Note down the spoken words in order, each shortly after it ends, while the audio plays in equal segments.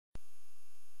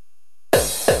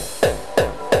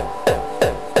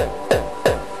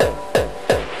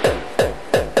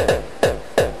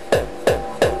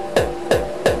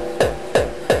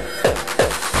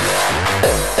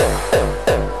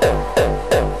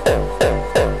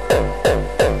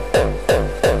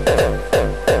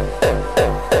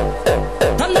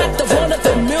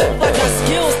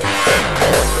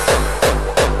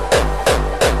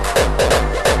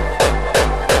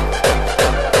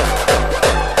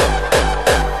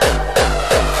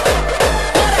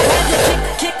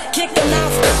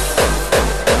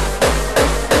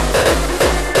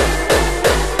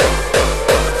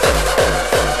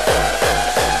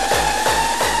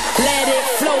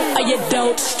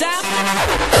stop.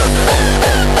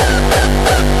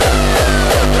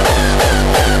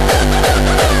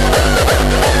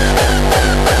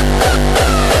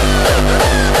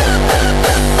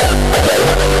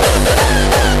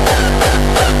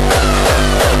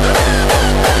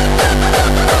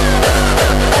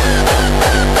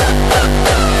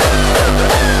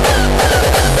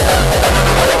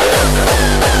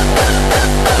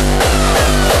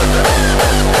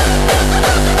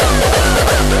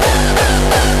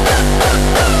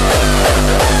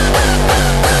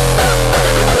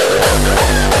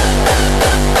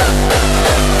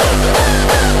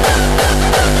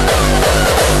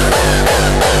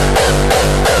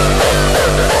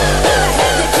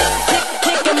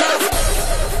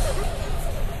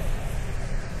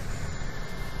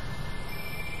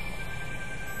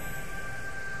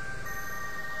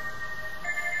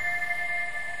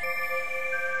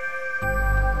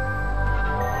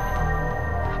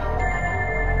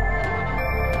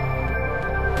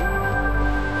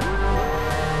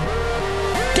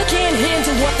 Can't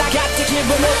handle what I got to give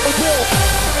them up a war.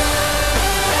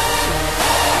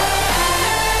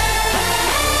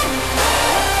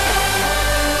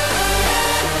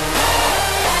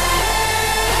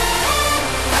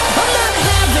 I'm not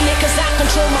having it cause I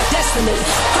control my destiny.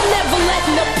 I'm never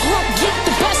letting a punk get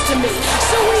the best of me.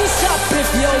 So ease up if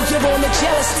you're on a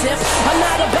jealous tip. I'm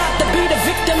not about to be the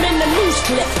victim in the news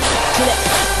clip.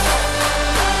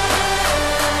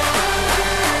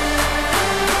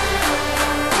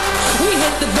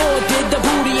 The door did the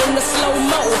booty in the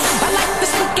slow-mo. I like the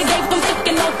stick and gave them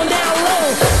thinking open down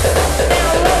low.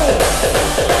 Down low.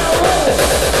 Down low.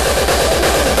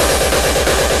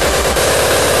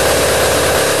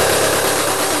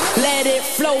 Let it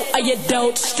flow or you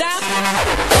don't stop.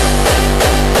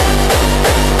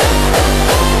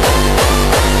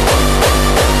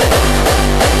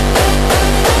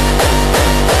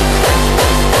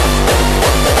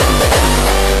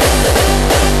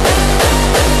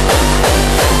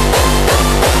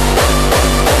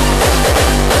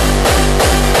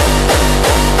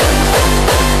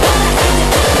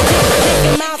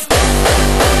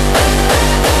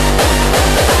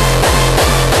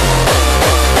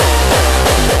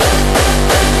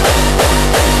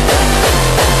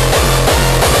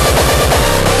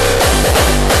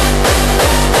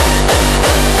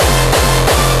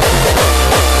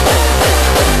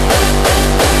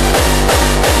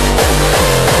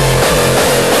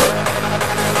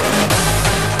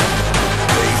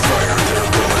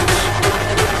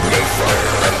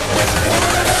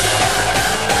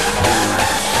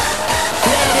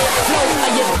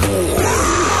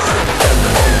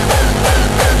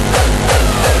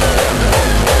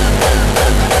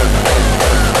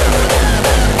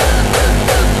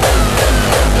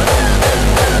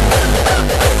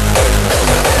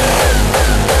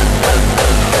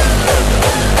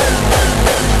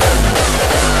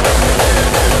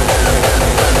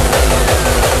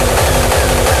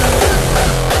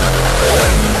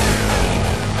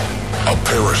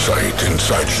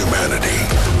 Inside humanity.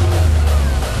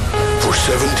 For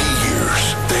 70 years,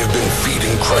 they have been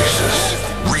feeding crisis,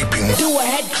 reaping. Do a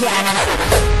head crack.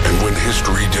 And when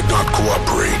history did not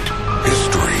cooperate,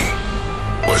 history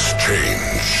was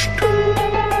changed.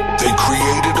 They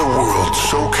created a world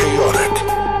so chaotic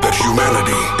that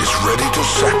humanity is ready to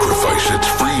sacrifice its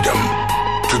freedom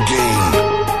to gain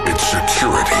its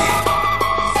security.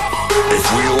 If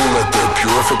we'll let their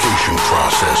purification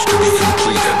process to be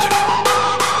completed,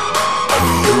 a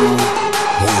new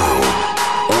world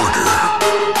order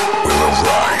will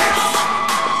arise.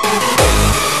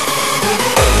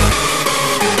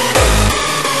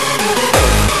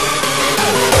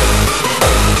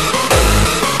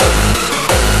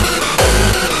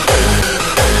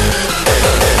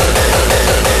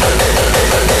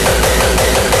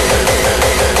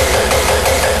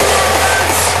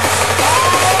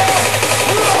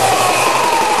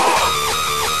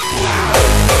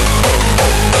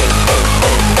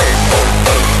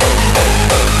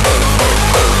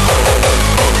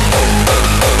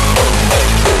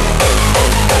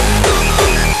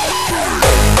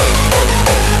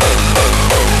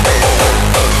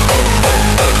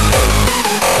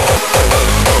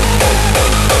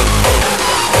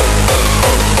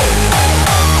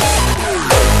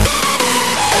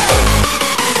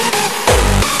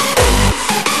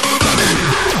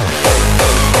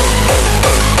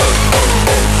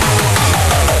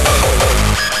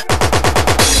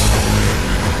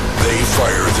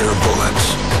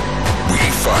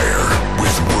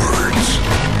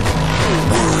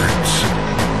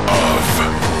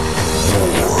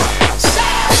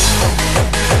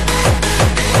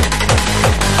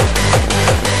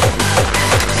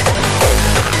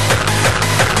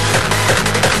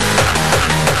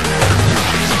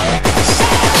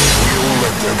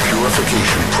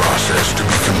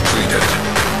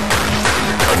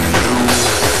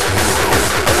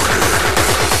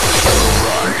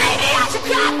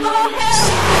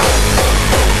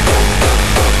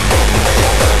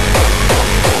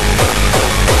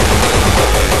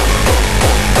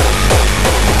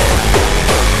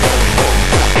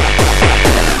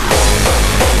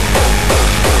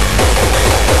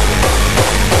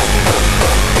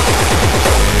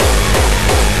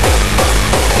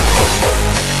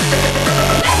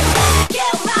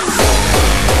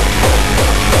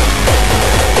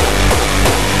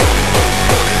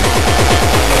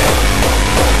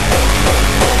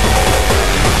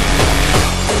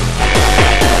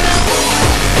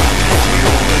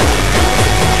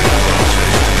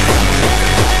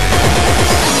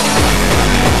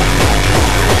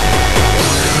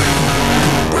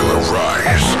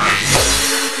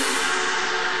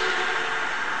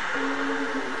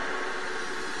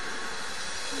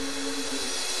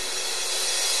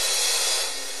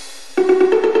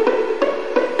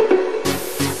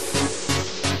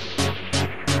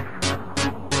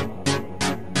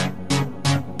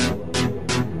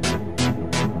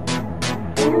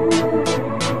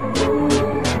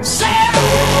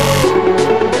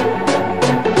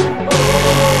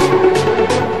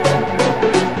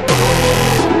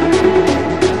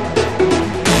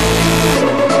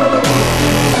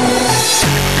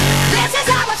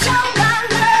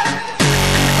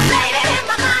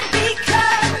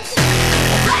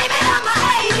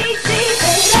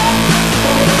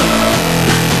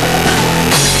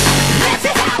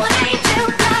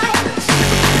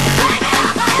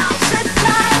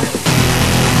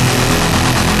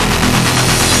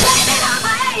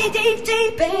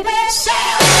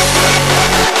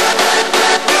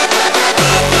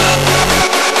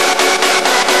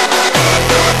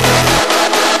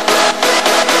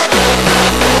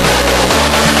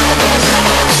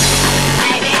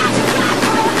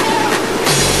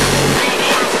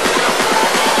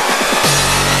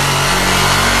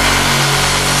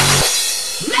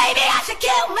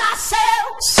 kill myself.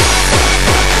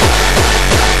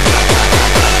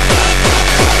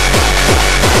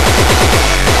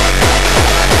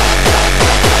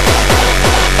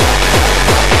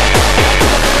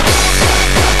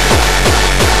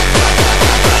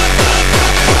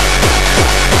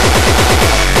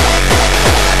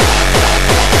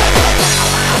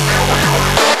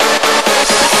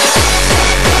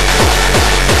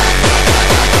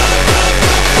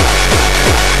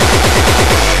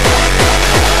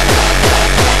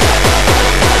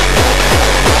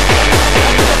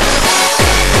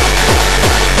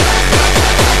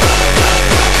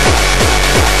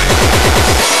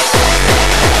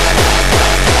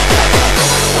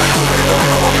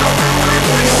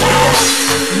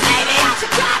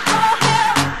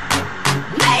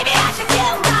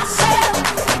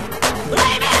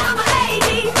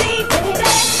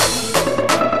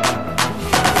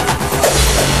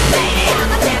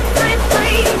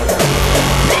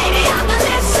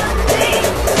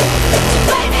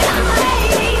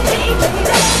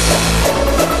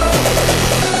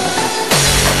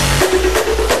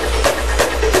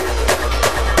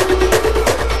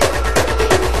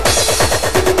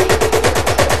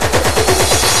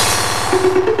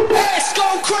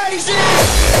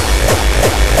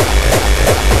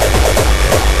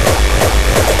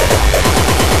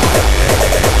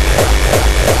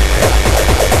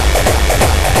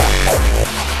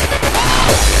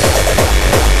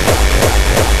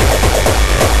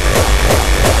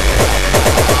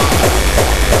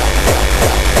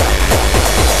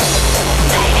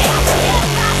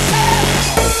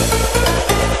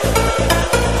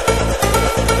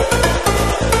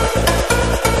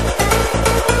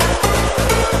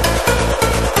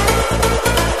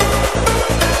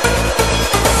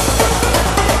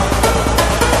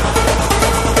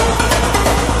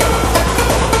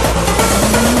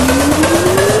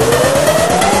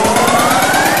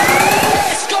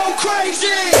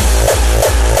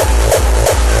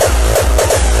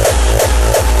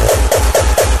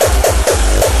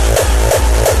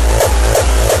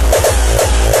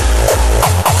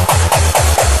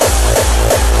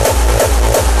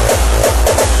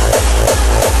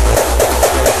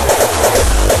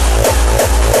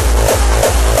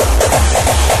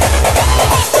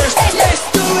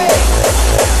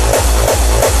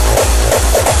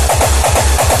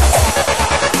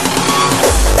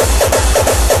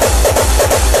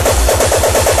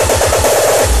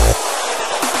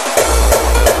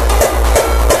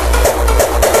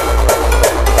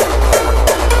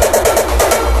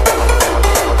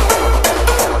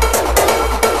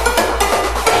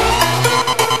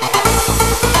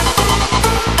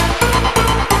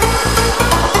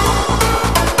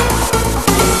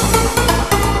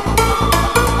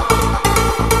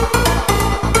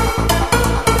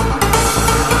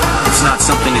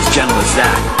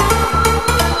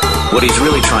 What he's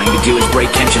really trying to do is break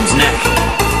Kenshin's neck.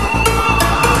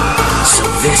 So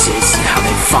this is how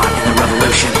they fought in the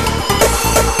revolution.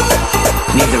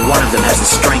 Neither one of them has the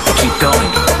strength to keep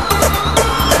going.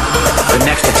 The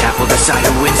next attack will decide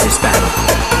who wins this battle.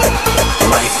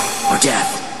 Life or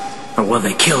death. Or will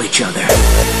they kill each other?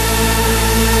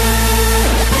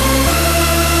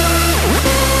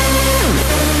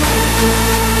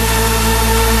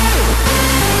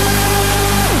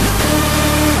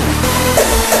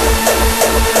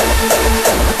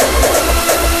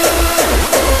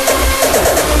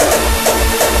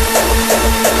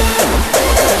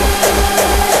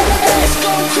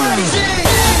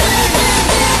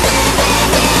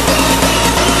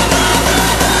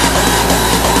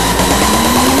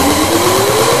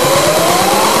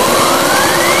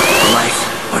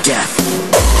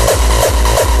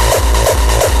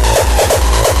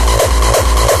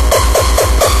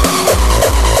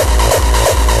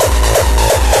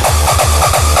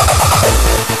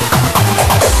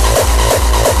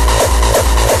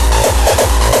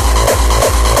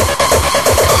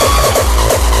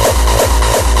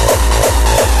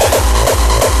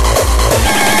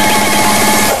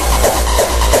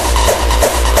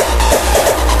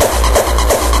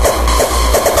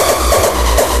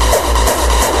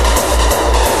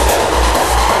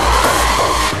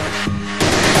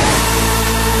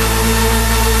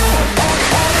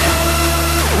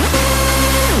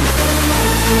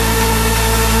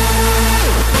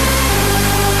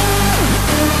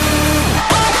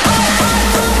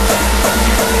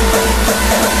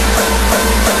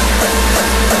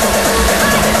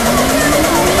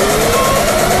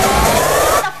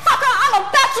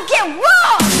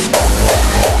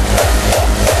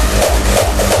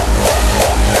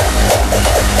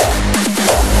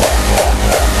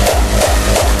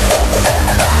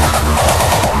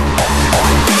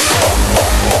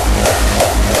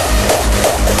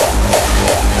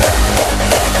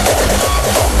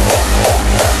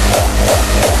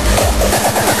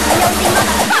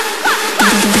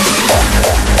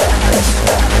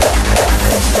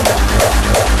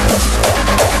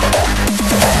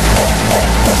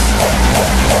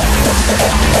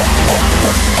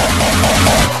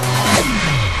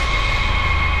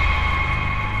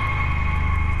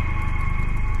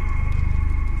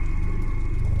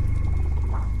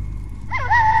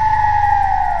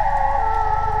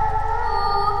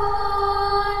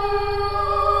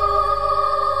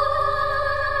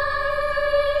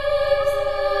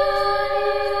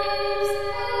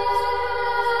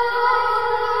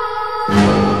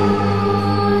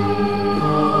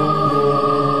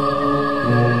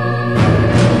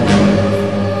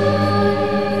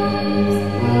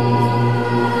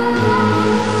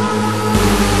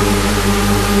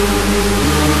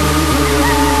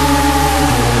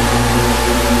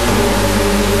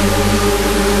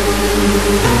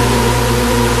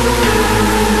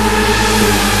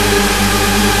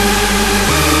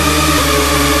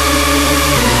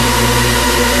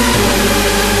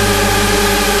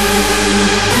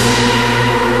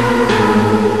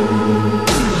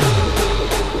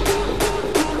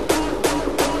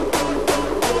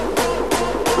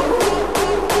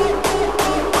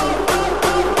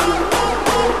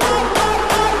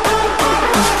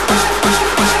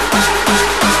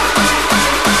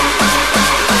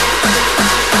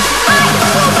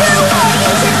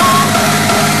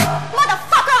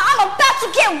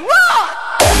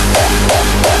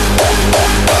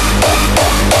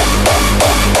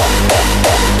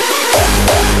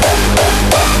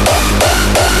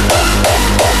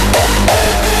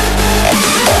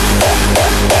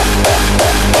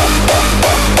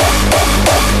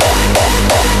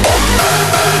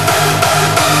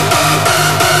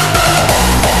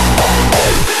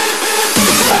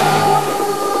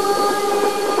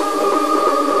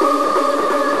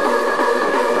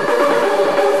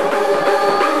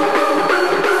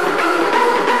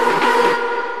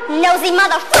 nosy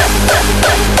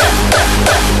motherfucker.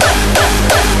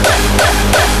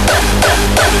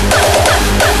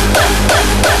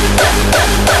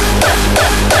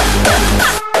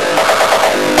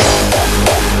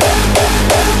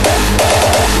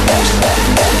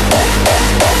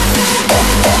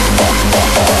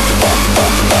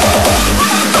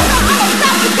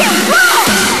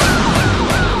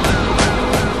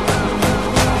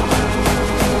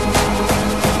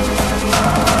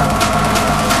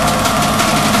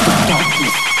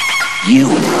 You.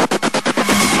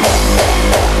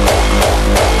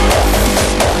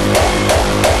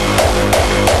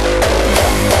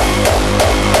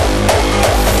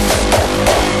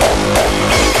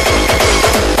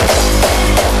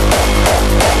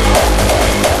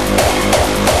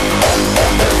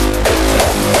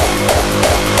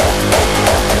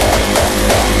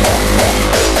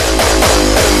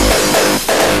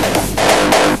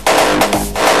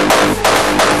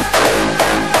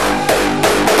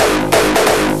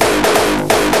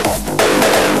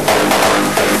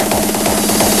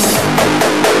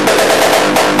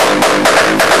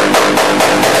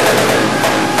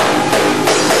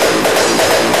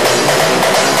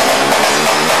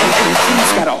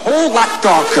 Got a whole lot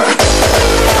darker.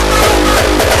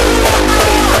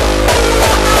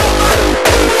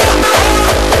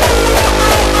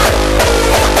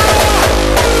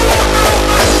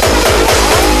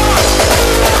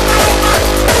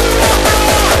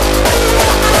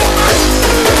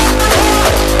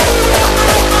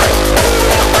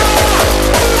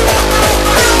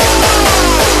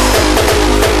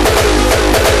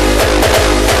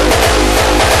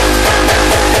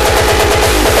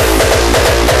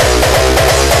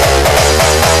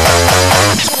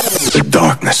 The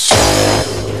darkness.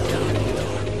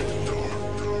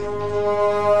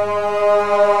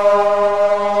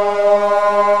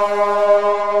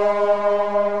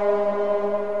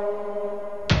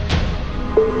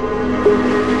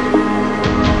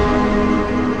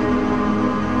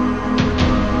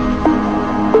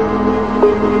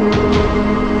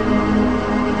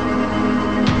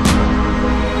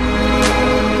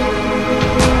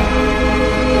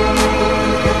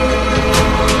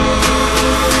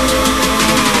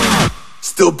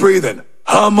 Still breathing,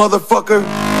 huh, motherfucker?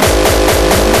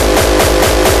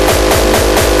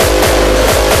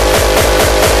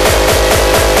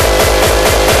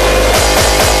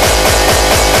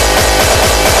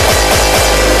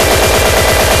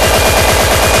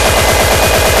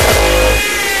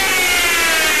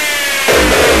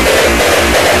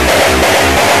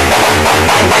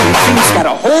 Things got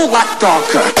a whole lot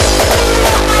darker.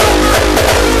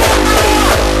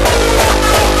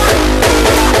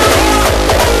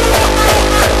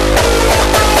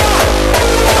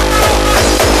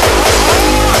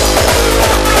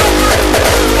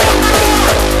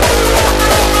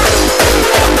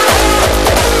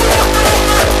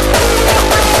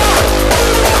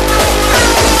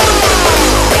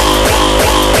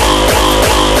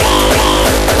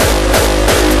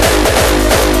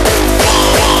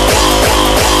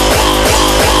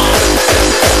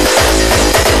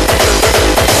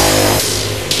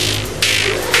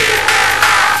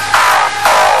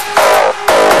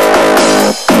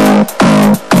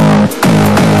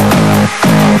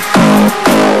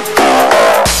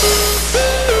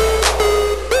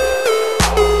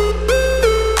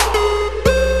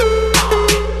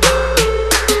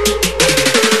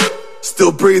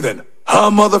 Still breathing,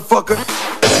 huh, motherfucker?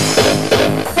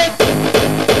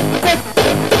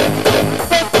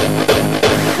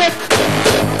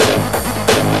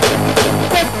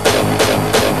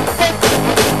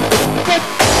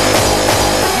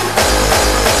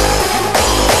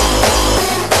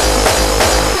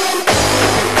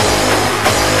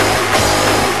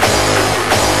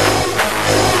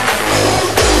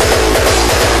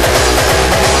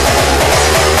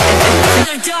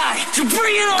 Die, so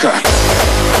bring it on!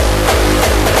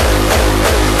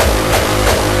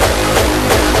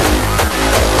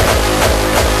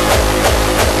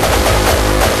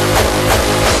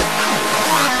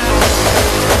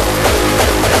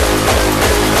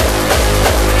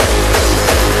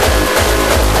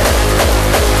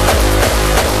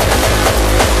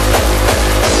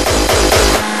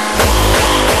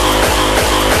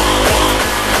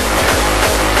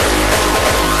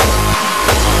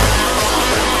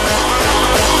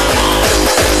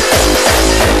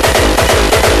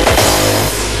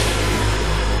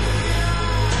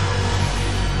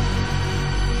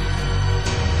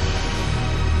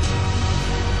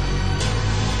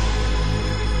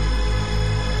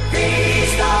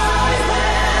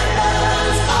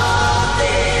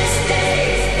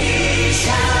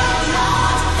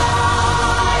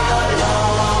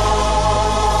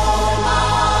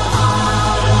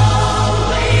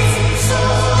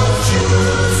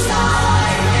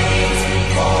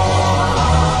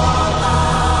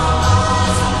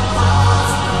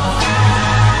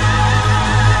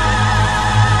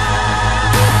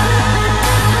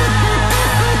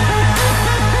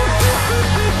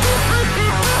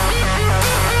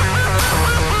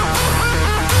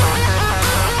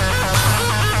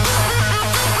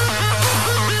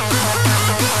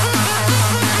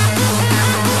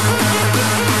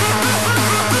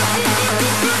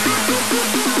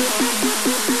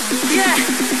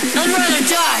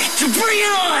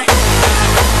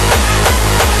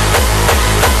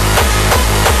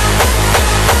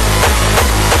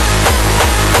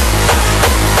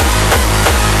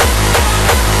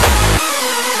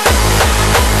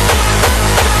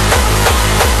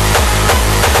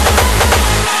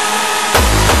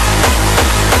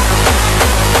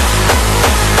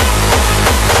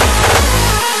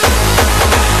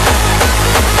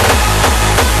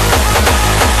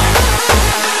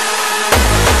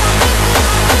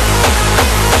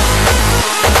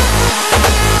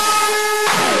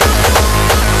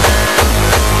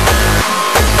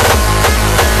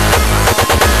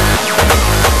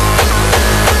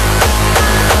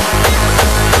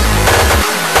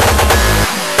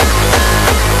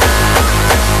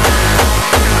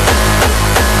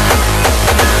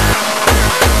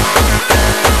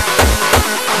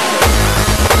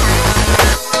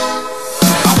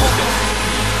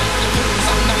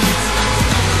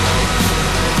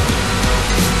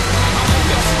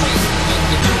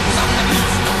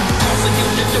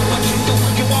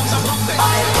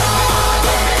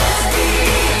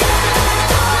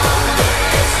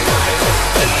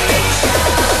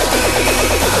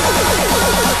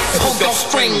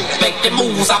 string, making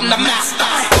moves, I'm the master.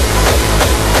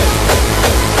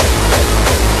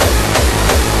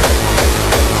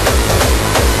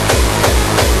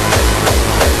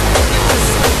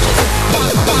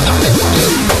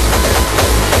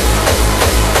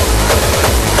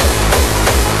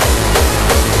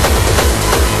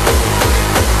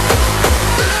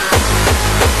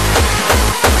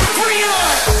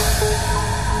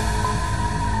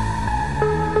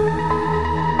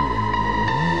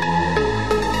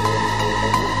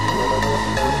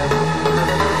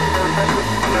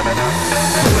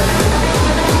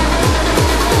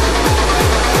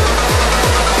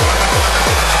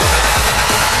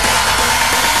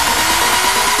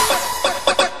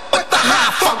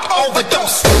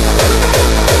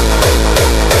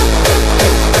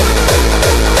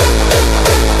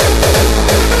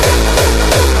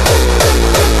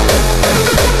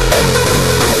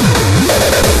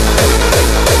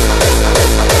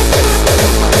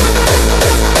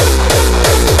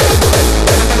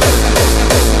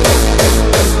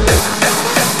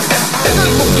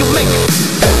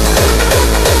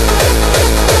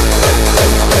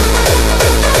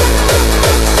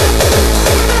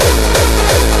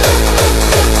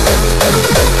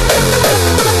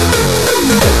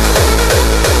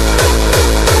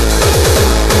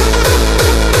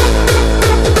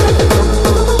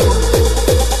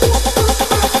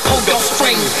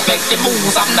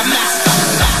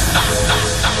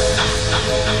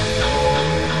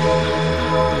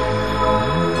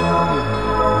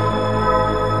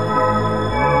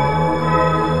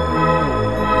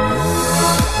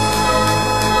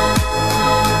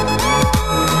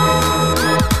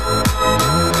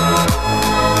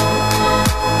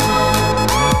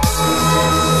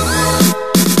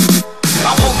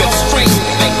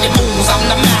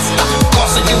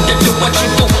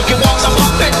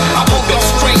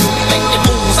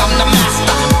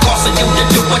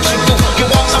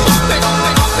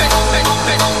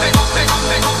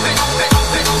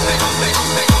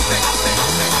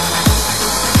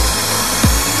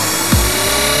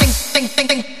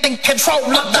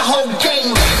 Control of the whole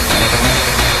game.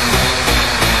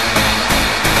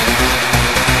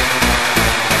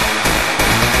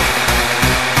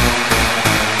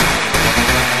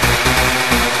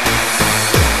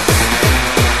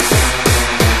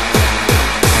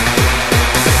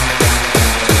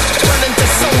 Turn into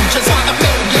soldiers by the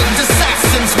millions,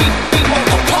 assassins. We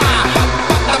multiply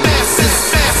the masses,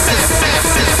 masses,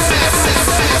 masses, masses,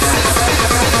 masses.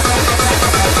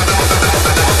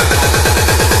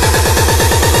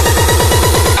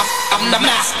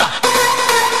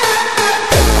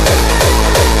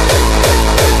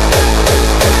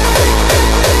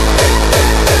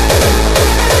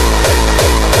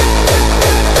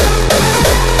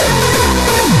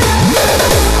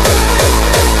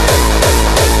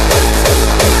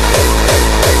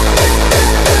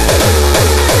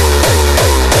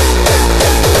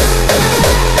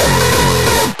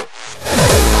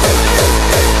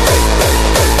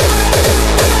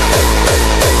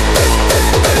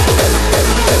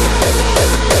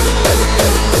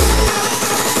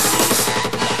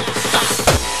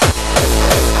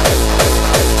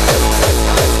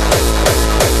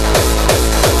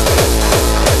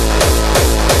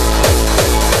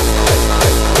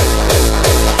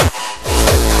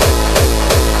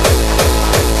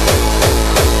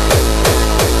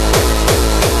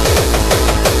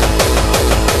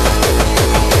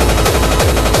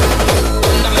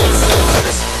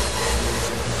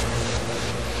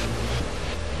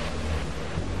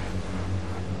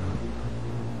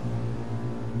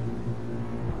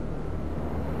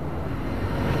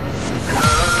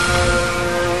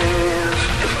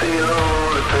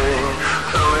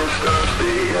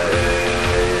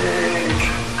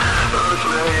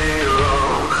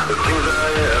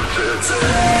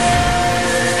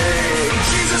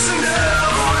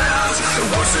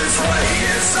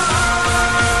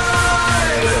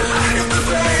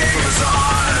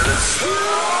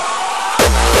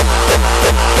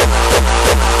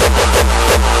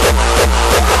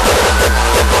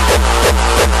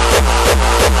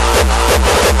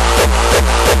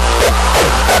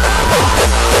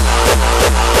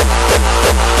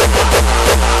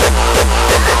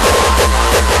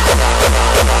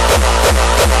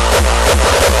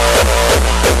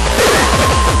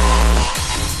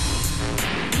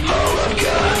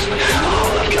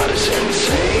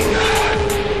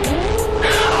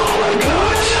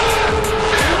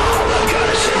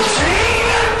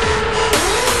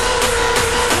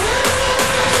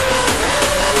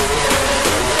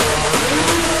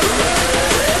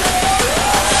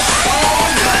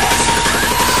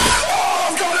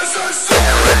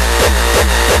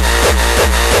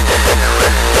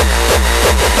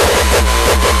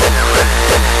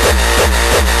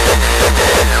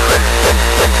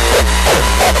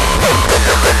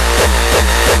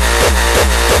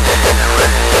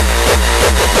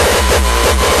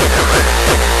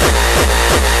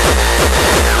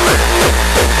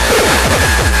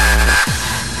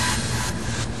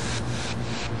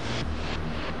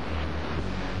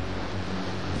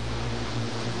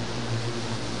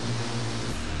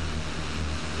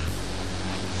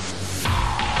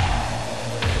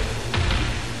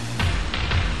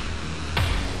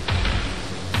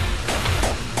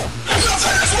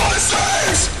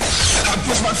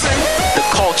 The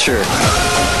culture.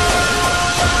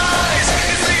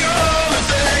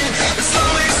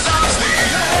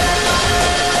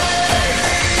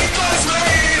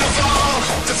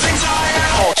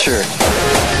 Culture.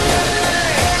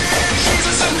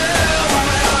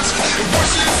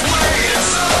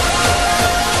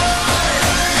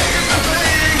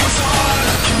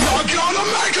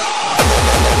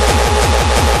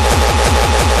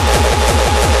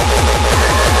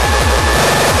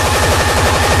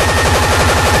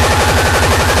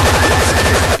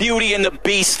 Beauty and the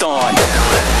Beast on.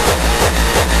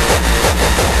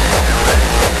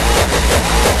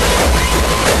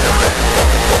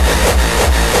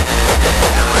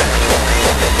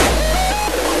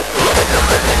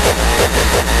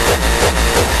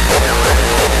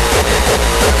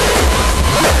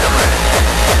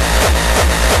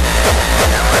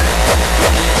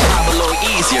 Pop a little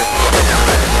easier.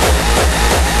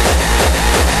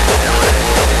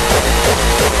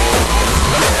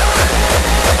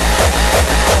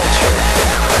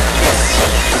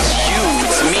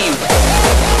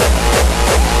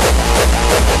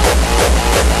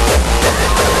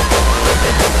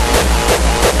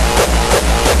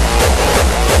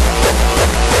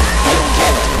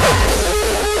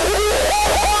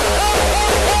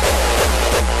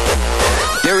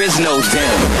 There is no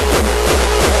them.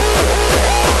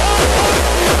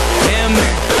 Them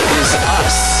is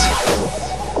us.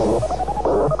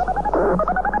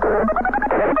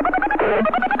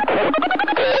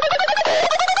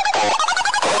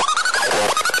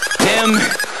 Them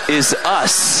is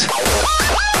us.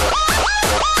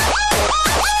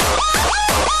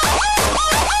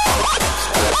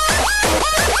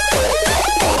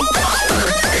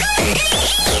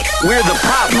 We're the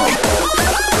problem.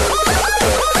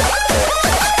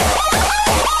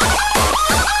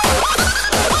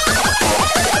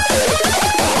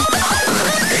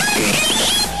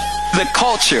 The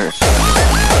culture.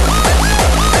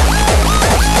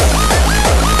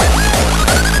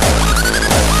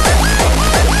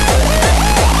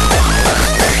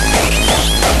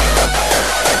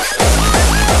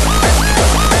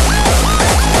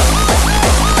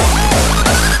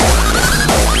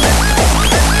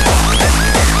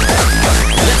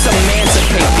 Let's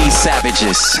emancipate these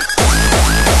savages.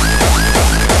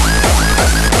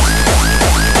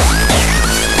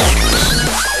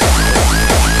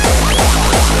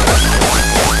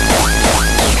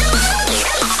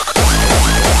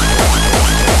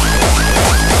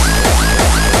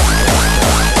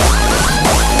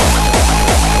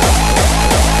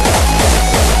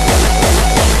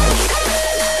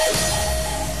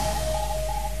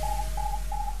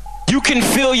 You can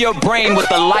fill your brain with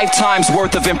a lifetime's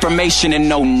worth of information and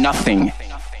know nothing.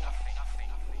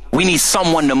 We need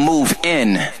someone to move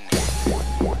in.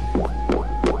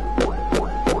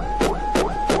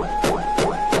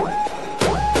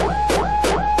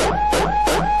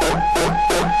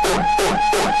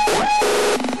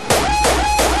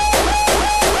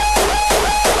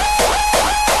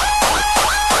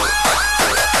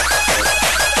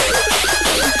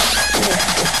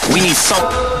 We need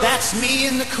some. That's me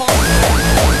in the corner.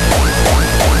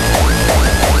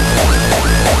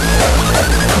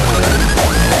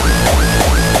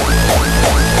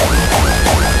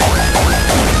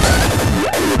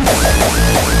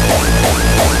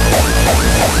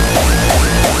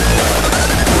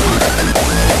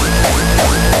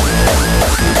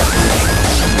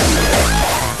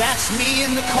 That's me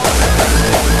in the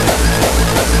corner.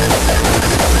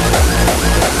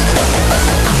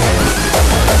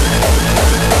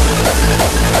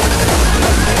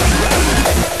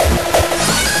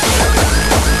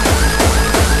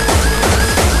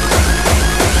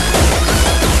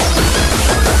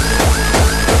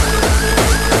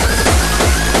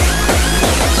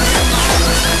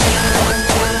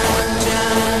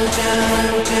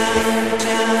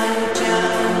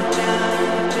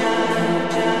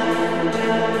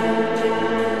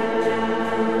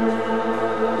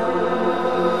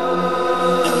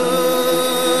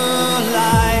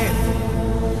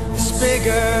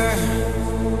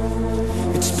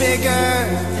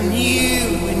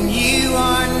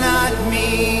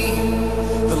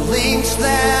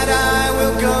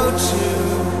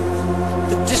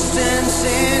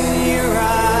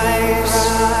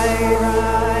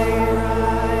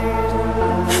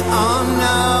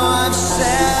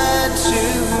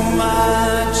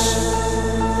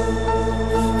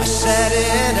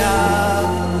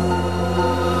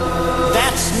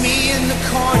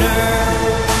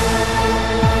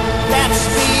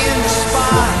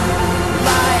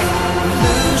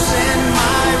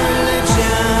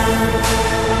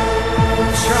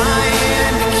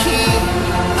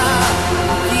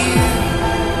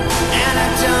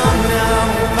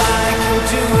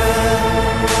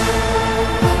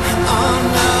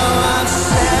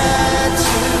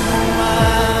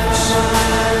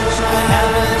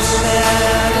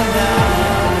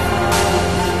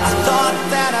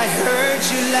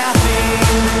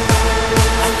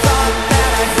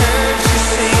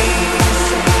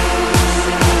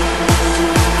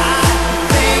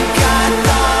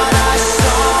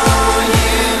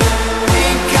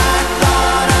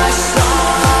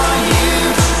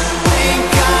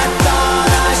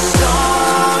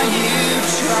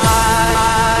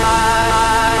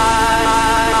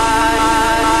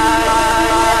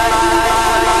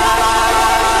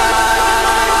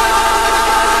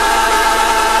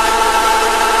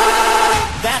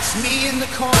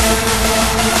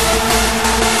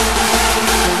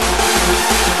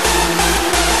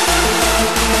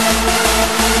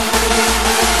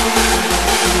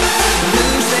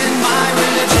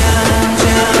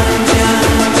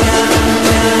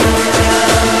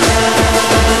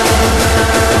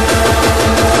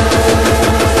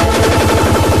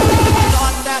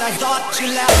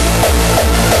 you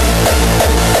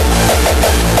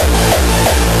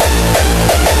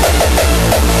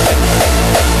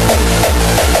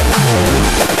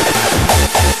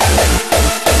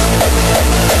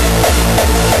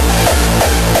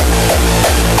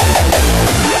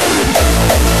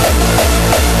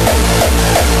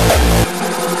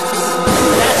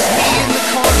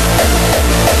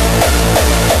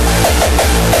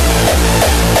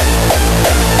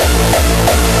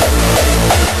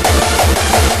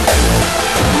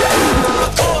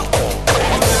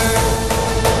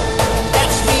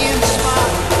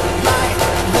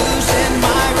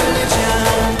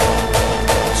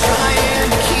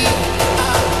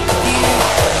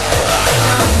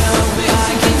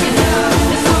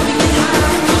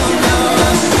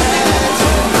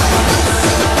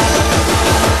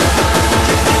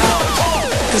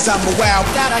I'm a wild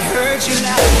that I heard you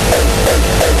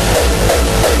loud.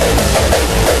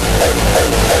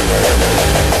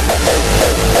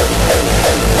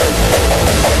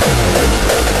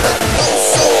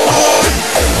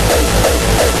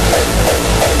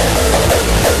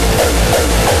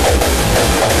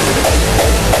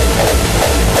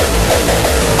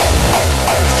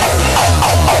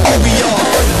 Here we are.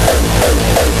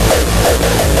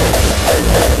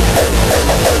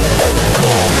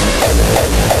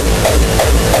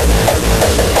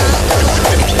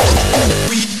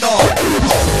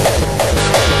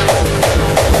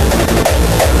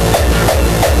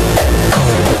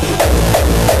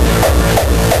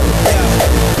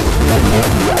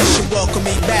 You should welcome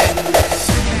me back.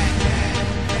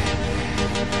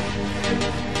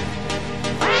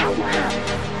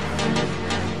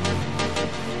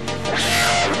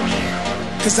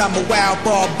 Cause I'm a wild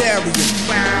barbarian.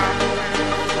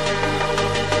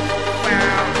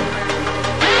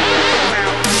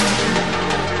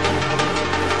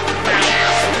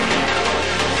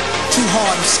 Too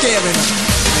hard, I'm scaring them.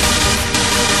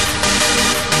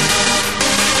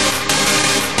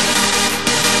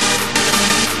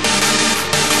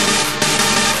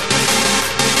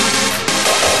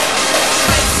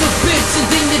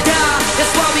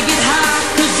 That's why we get high,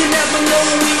 cause you never know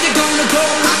when you're gonna go.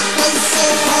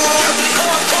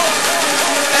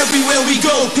 Everywhere we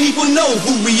go, people know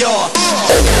who we are.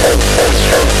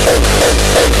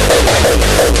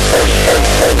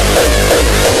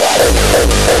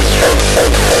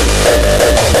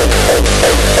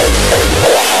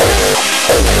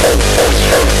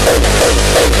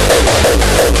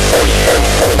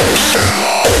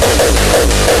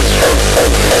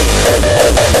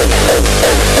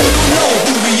 People know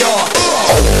who we are.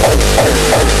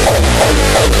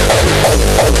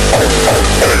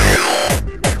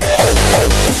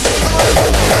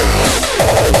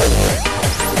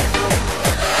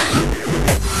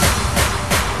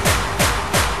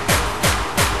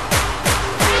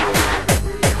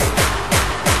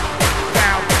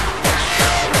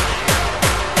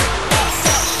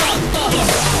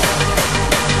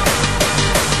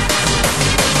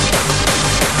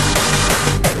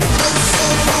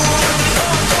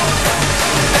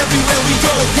 Everywhere we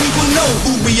go, people know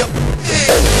who we are.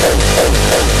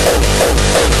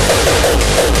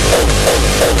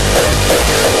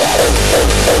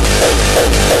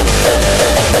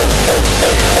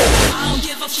 I don't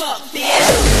give a fuck, bitch.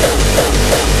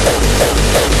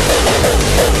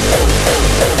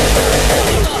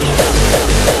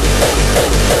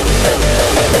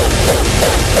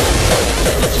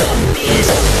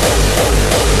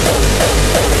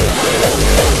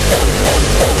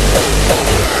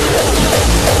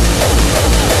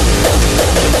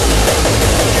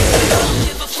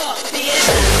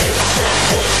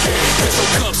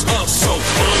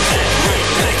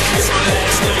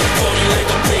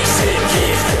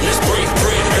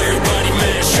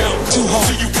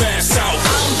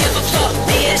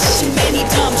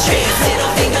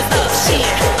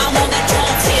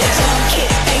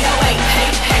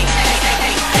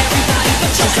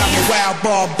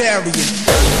 Barbarian.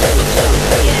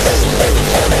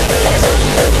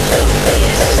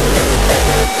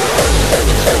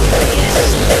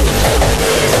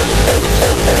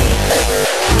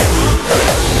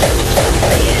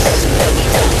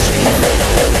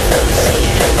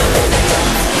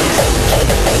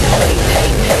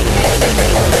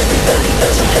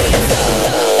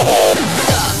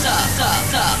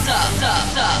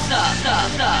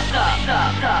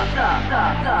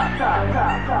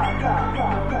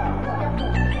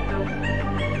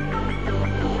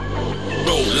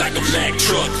 Roll like a Mack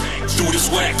truck through this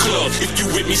whack club. If you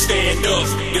with me, stand up,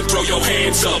 then throw your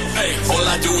hands up. Ay, all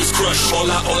I do is crush. All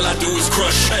I do is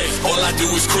crush. Ay, all I do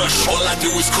is crush. All I do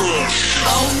is crush.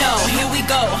 Oh no, here we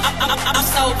go. I'm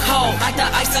so cold, like the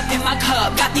ice up in my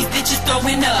cup. Got these bitches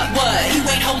throwing up. What? You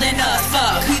ain't holding us.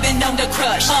 Fuck, we been known to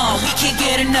crush. We can't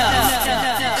get enough.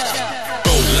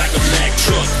 Roll like a Mack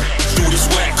truck through this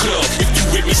whack club. If you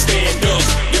with me, stand up.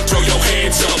 Then throw your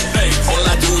hands up. Hey, all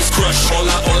I do is crush. All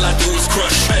I do is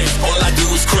crush. Hey, all I do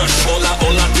is crush. All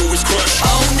I do is crush.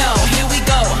 Oh no, here we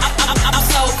go. I'm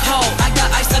so cold, like the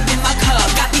ice up in my cup.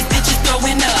 Got these bitches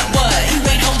throwing up. What? You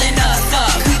ain't holding us.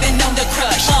 Fuck, we been known to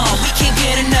crush. We can't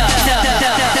get enough.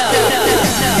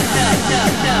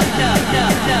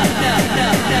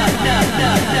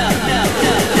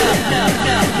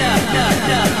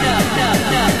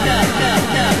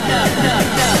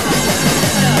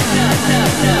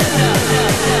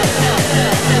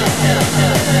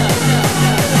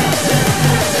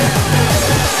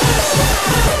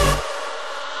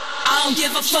 I don't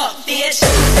give a fuck, bitch.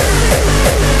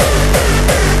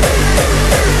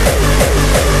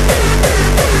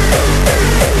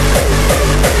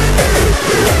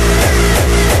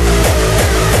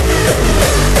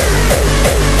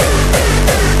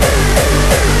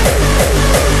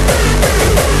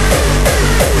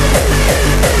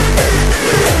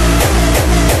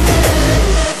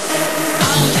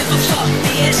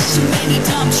 Too many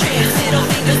dumb tricks, middle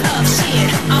fingers up, shit.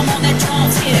 I'm on that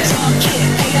drum tip, drum kit,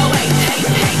 808, hey,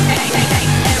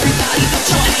 everybody put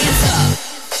your hands up.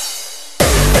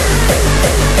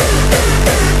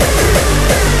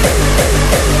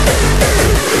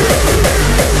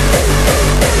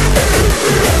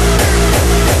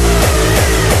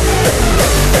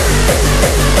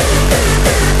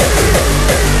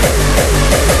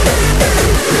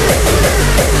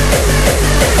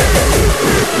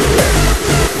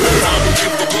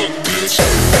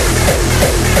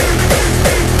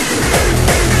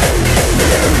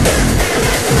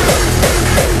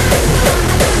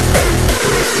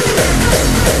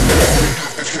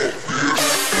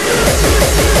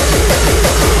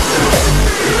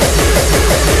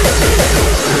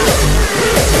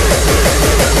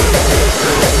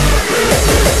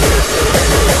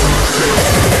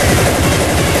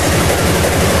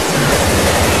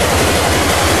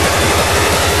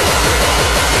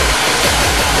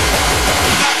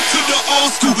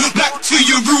 Back to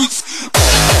your roots.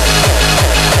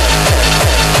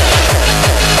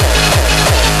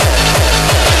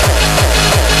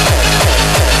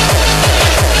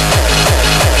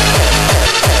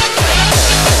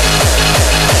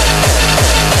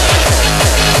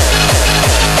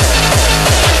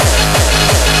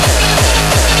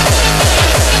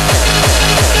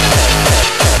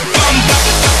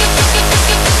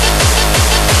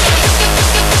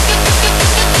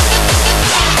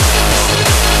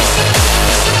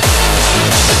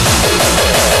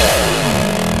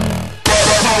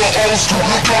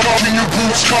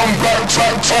 Come back,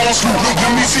 old school.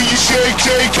 Let me see you shake,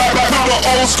 back to the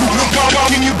old school. Come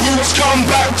on in your boots, come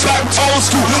back, old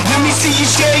school. Let me see you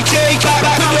shake, back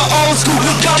to the old school.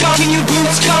 Come on in your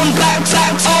boots, come back,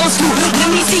 old school. Let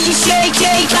me see you shake,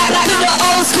 back to the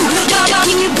old school. Come on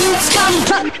in your boots, come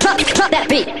Drop that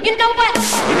beat. You know what? Old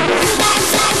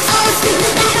school.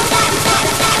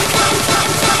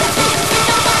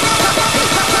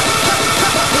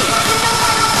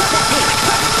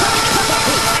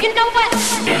 You know what?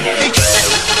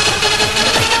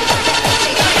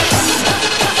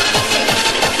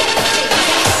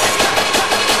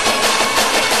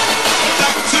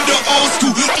 back to the old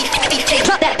school.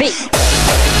 Drop that beat.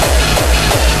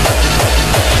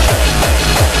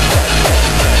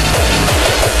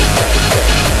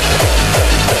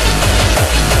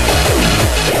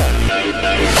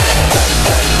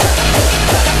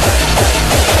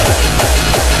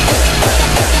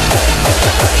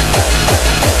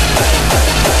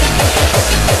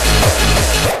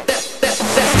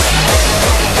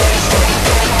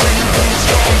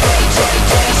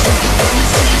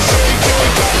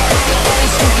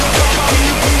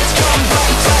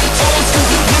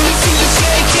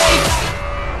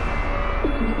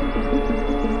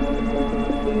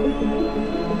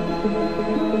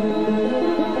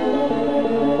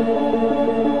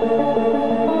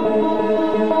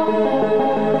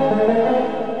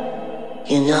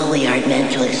 You know we aren't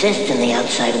meant to exist in the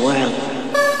outside world.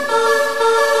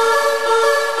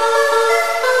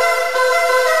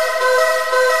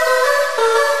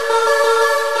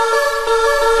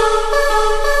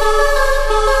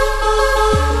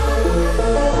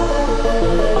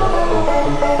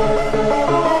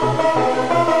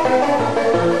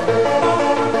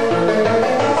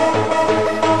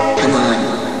 Come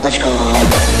on, let's go home.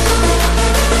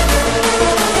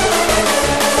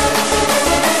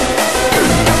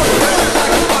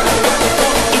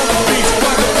 Beats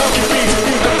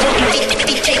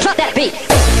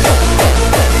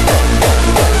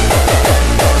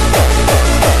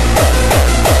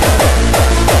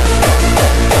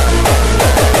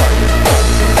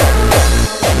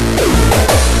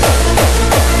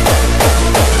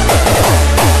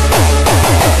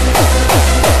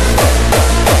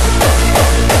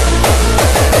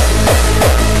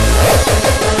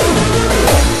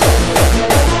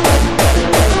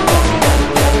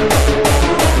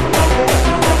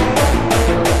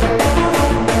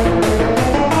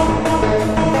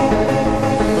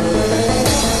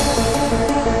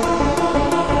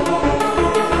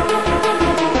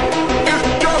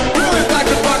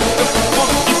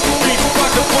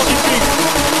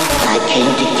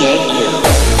get you.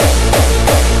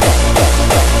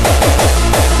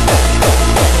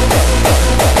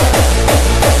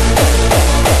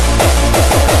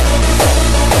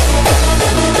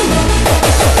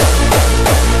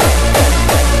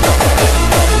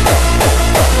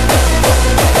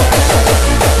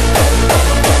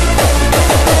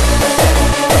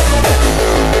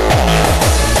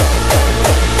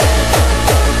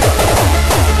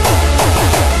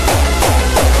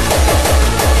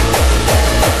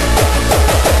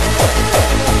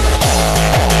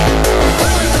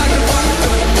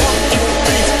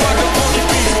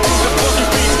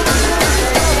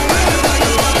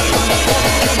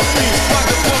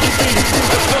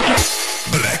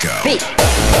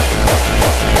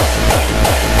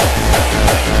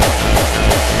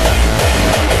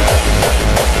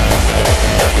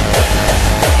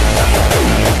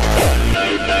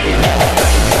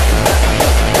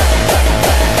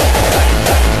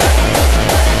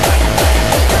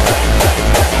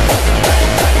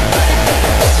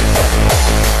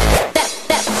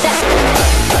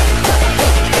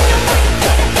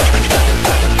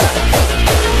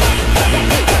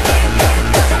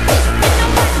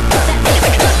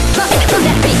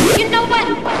 You know what?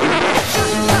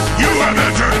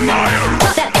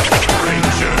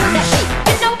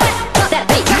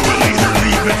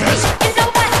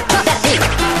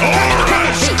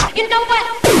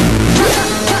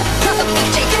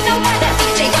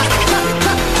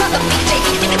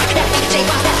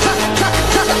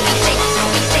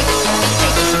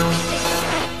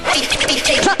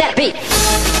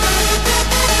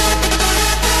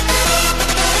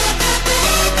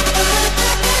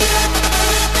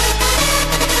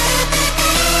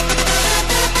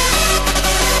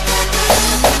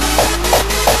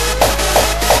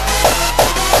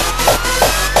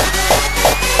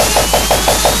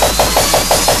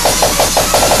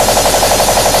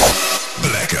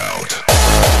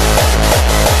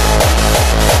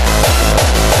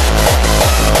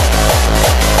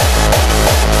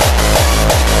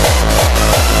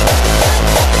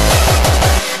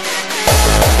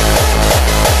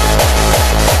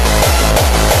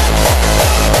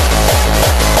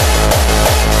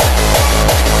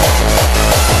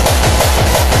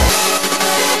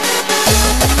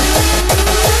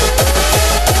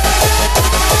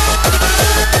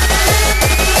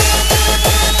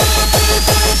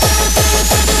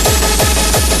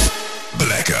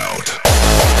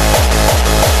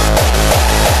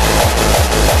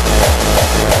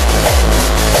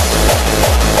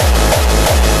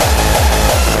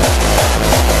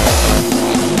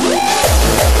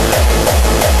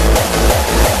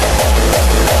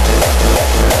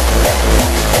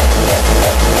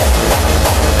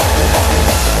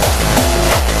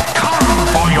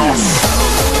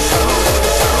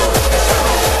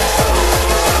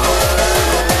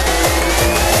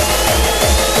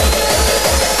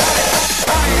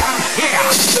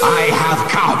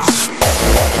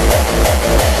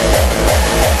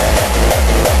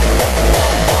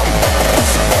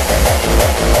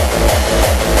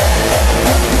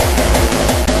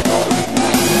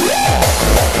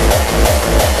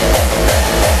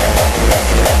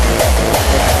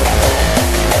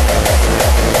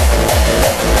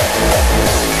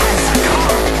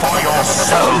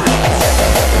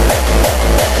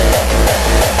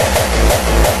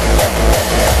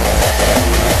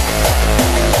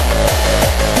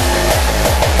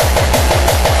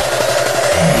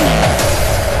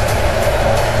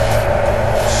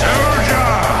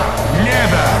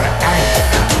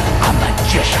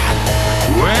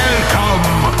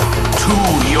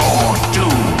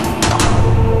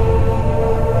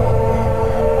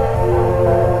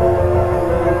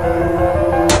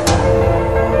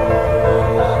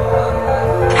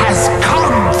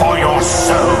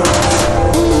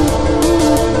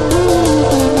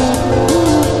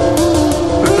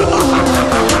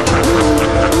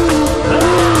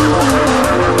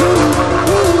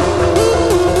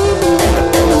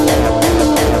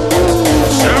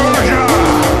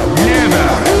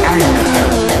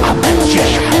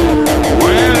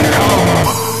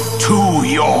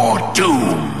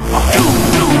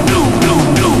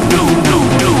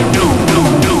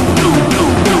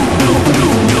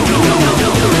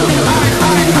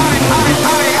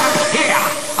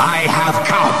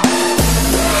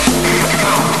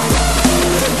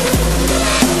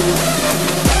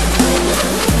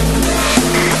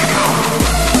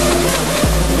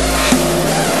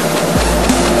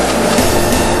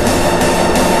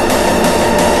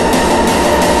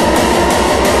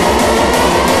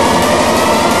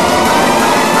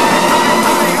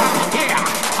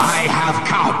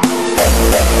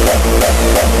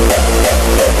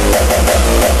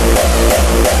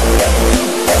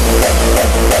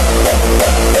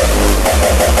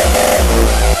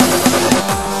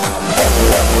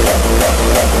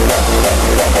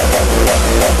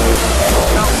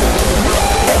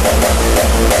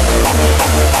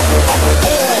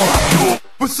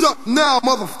 What's up now,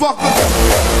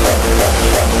 motherfucker?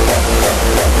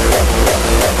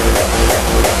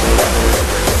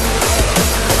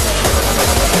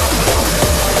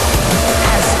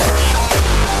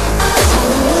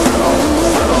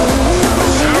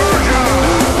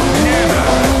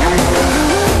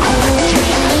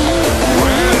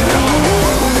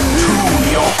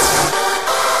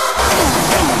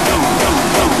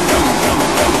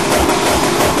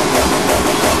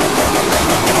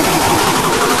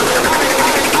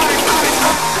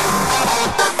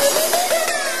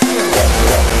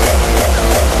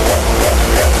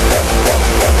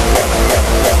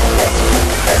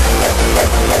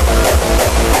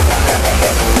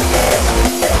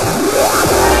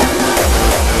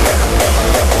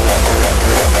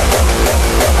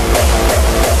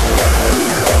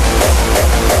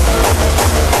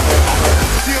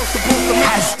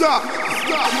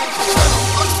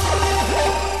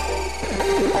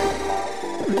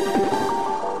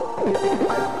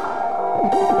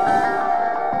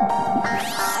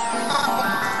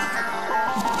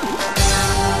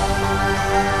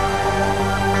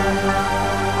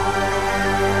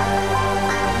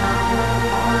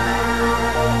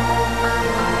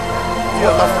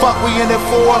 What the fuck we in it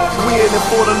for? We in it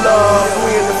for the love,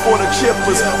 we in it for the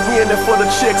chippers, we in it for the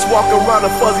chicks walking around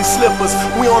in fuzzy slippers.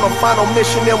 We on a final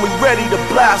mission and we ready to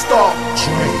blast off.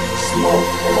 Drink, smoke,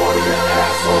 party your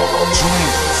ass off.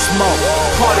 Drink, smoke,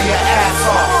 party your ass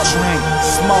off. Drink,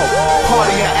 smoke,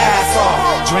 party your ass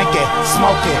off. Drink it,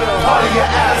 smoke it, party your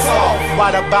ass off.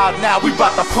 Right about now we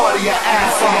bout to party your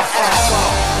ass off.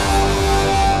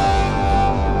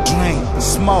 Drink,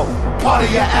 smoke, party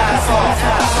your ass off.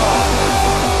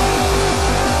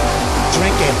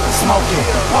 Drink it, smoke it,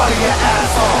 party your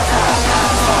ass off.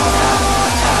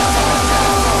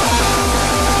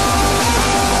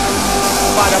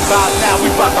 Right about now, we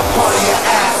bout to party your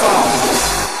ass off.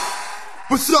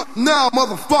 What's up now,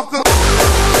 motherfucker?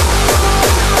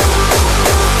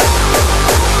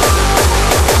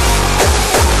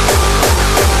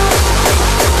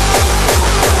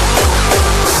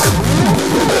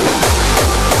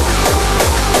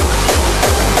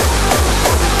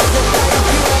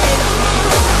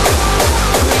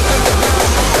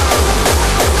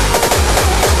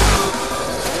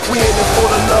 We in it for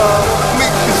the love, we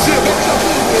in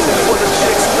it for the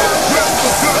chicks.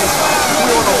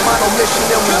 We on a final mission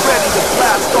and we ready to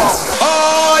blast off.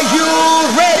 Are you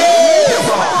ready?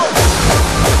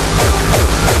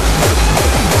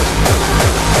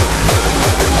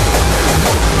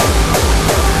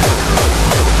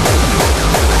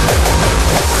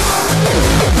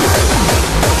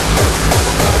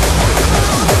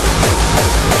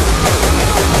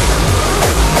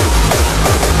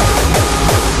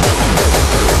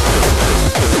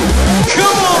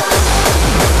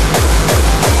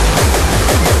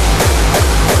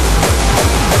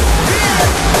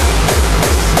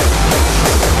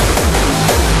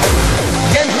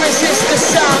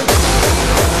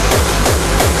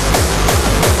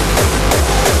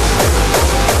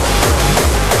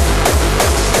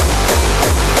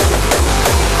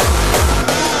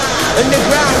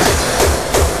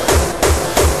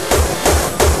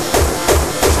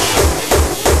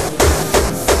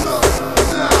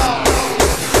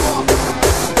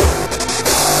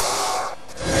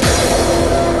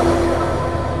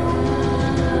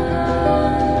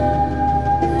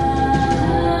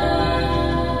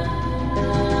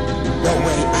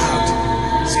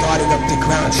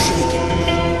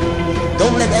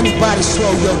 Don't let anybody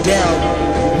slow you down.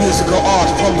 Musical art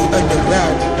from the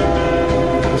underground.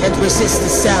 Can't resist the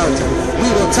sound. We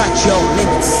will touch your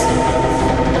limits.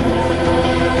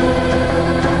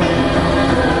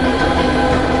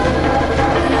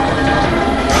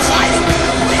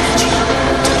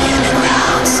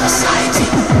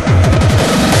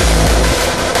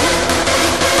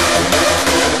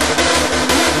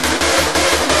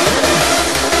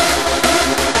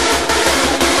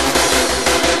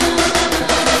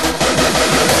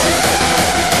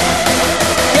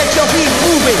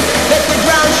 Let the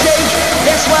ground shake,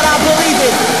 that's what I believe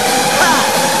in. Ha!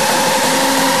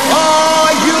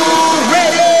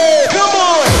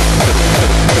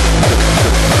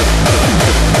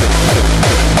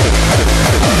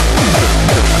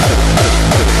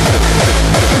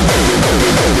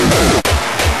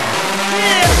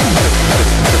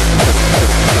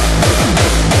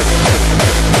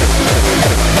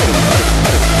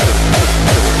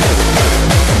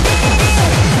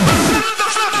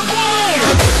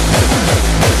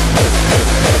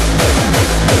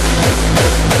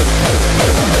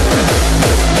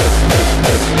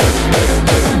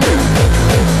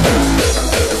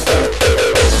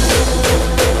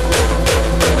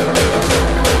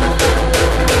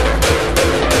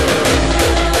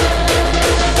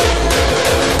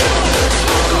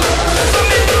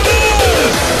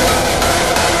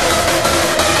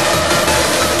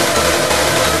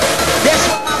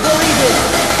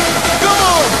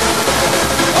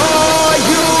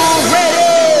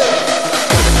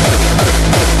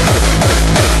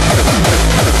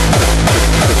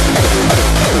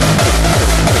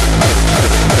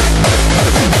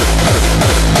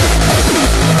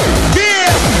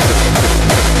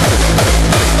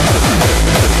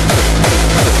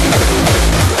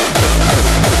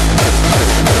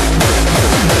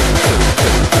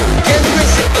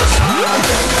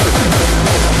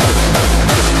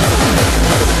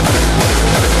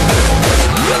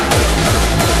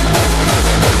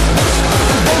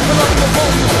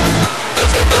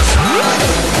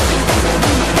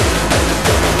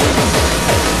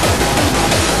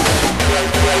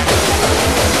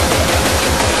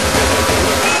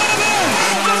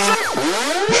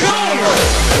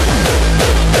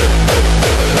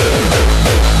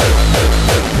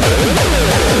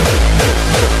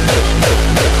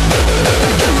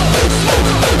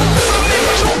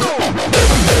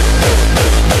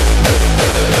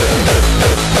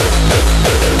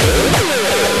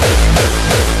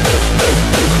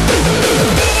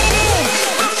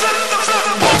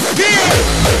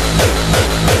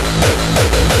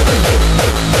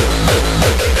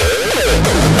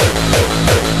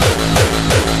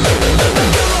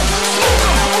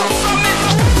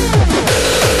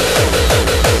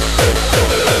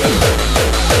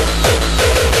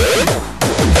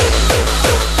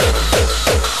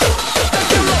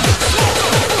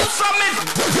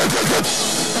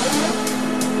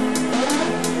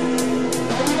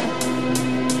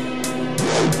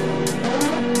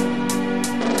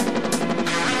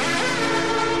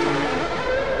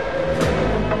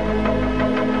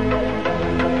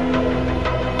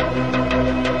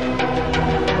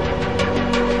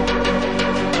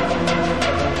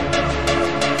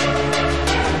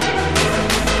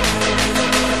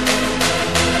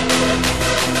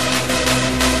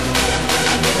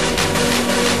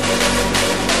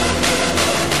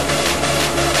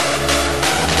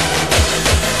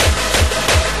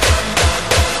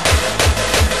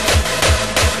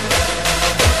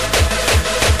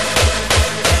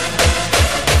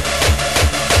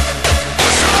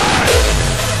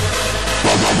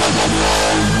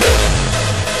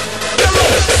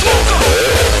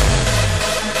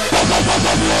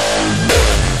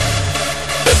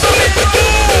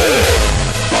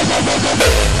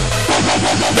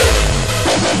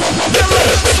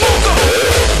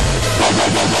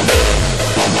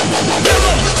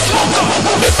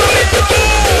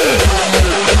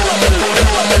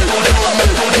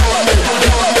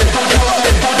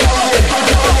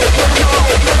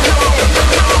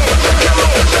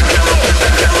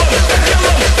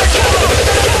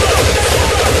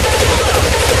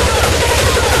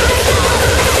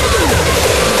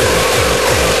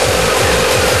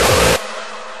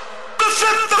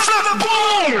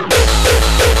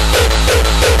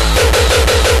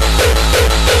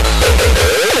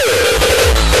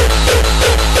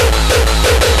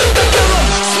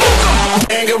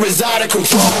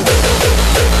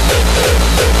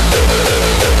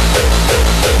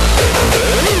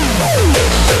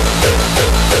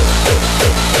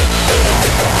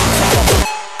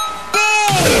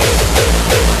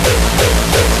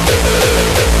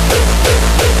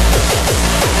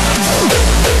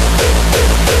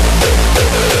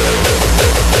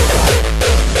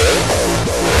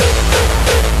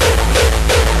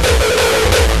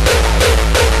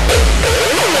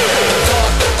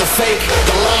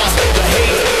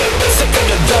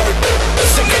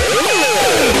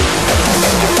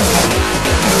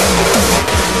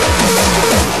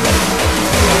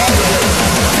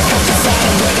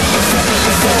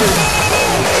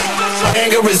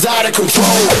 Anger is out of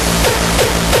control.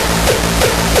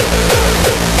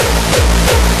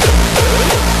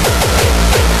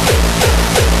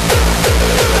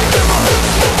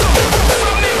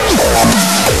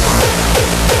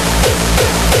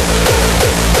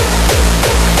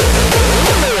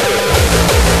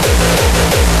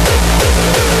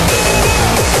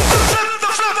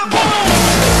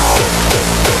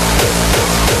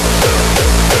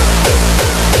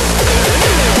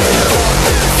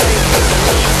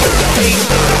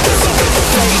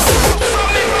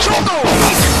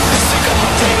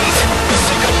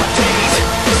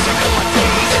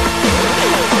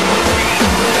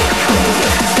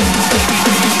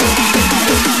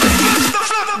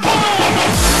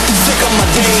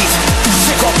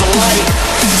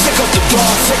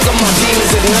 Sick of my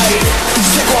demons at night.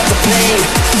 Sick of the pain,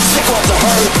 sick of the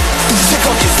hurt. Sick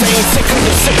of your fame, sick of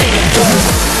the dirt.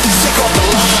 Sick of the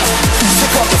lies,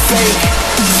 sick of the fake.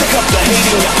 Sick of the hate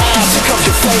in your eyes, sick of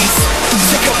your face.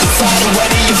 Sick of deciding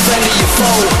whether you're friend or your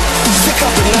foe. Sick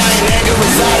of denying anger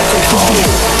is out of control.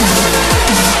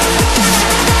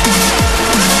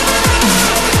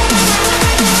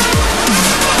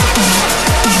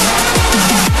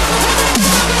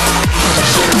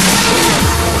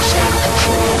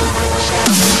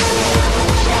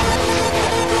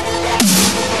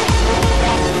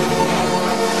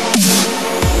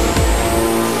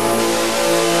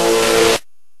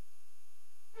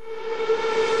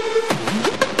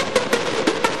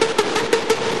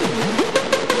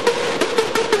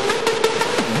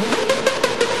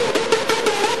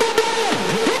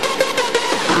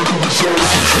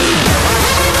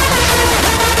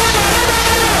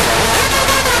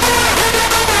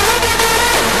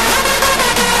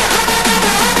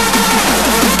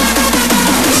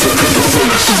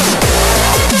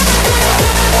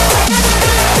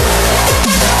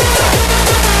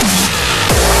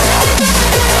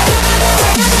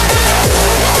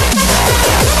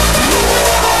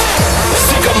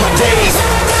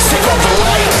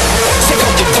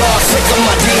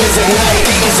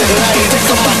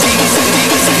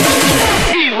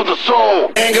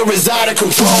 Anger is out of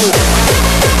control.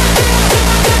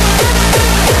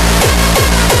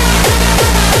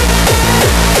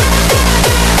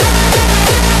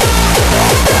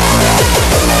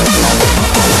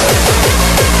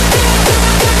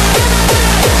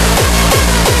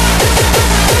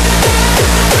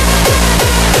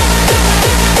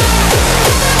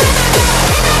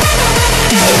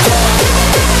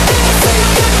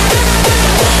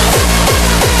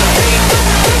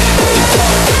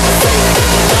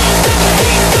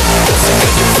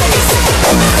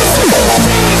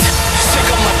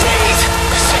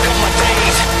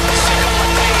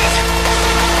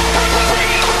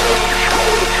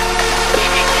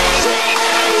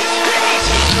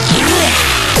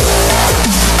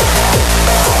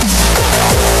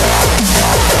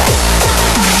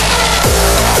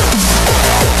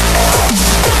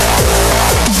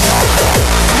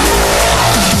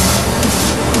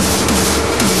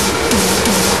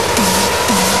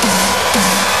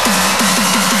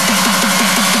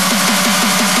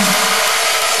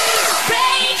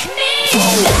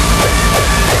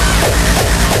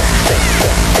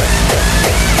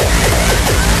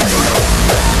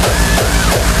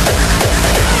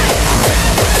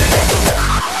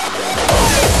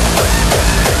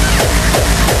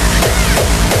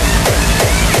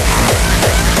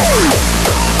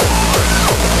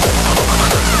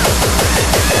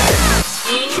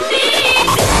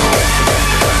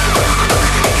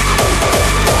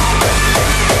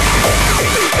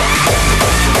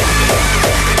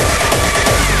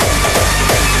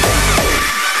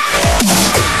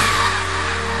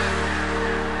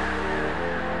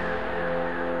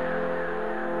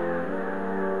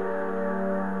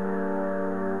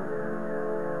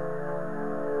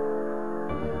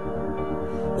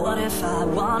 What if I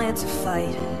wanted to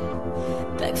fight,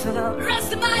 beg for the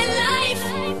rest of my life?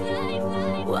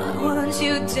 What would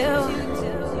you do?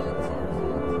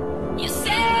 You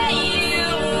say you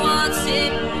want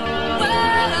it,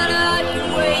 what are you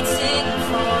waiting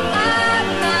for? I'm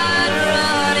not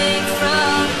running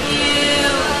from you.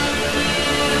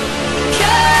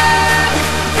 Come,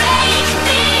 break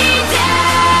me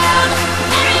down,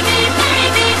 bury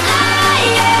me, I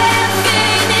am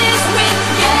finished with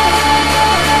you.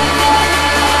 Look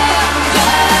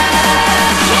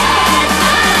in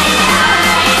my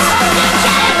eyes, you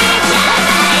can't be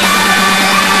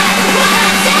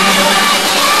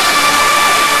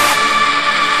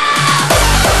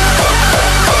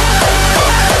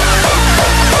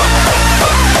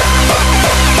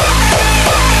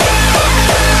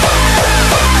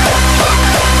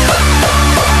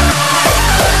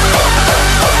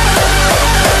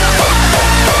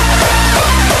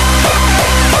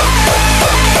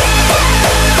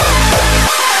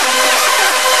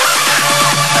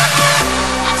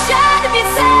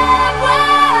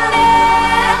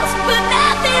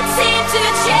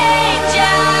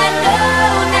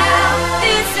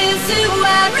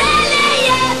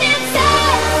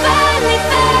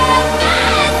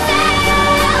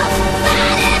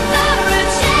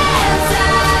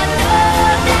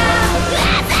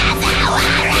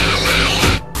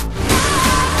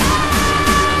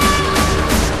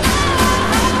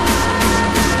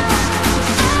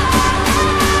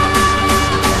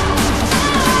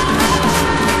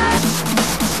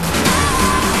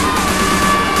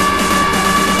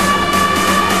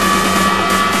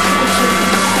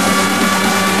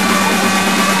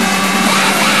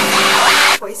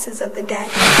dead.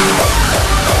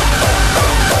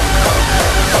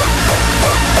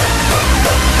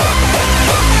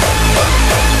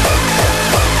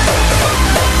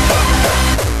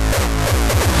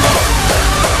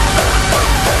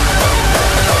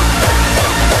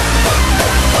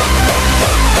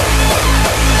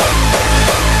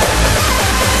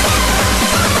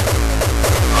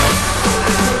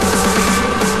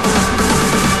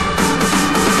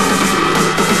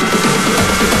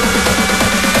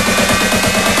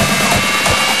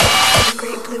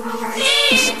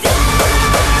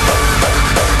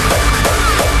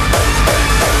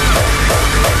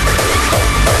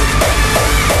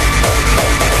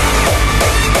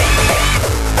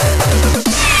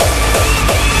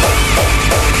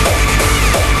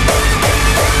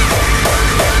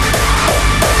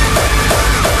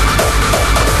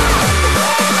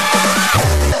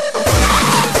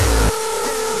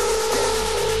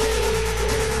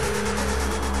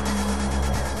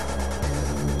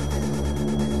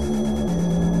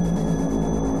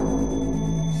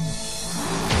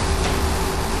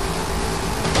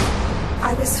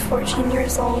 I was 14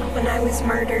 years old when I was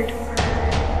murdered.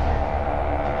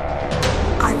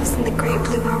 I was in the great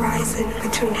blue horizon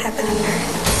between heaven and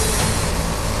earth.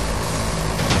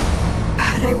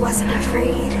 But I wasn't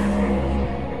afraid.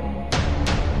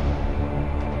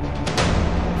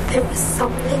 There was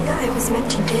something I was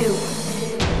meant to do.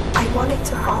 I wanted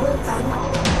to follow them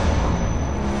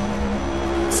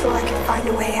so I could find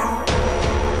a way out.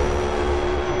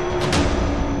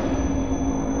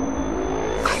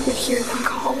 I would hear them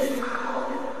calling,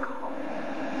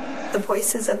 the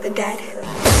voices of the dead.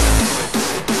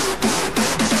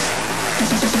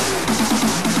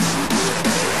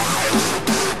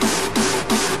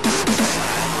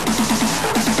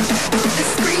 The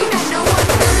scream that no one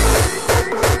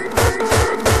heard.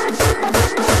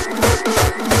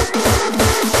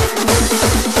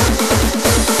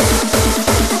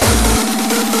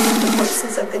 The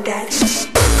voices of the dead.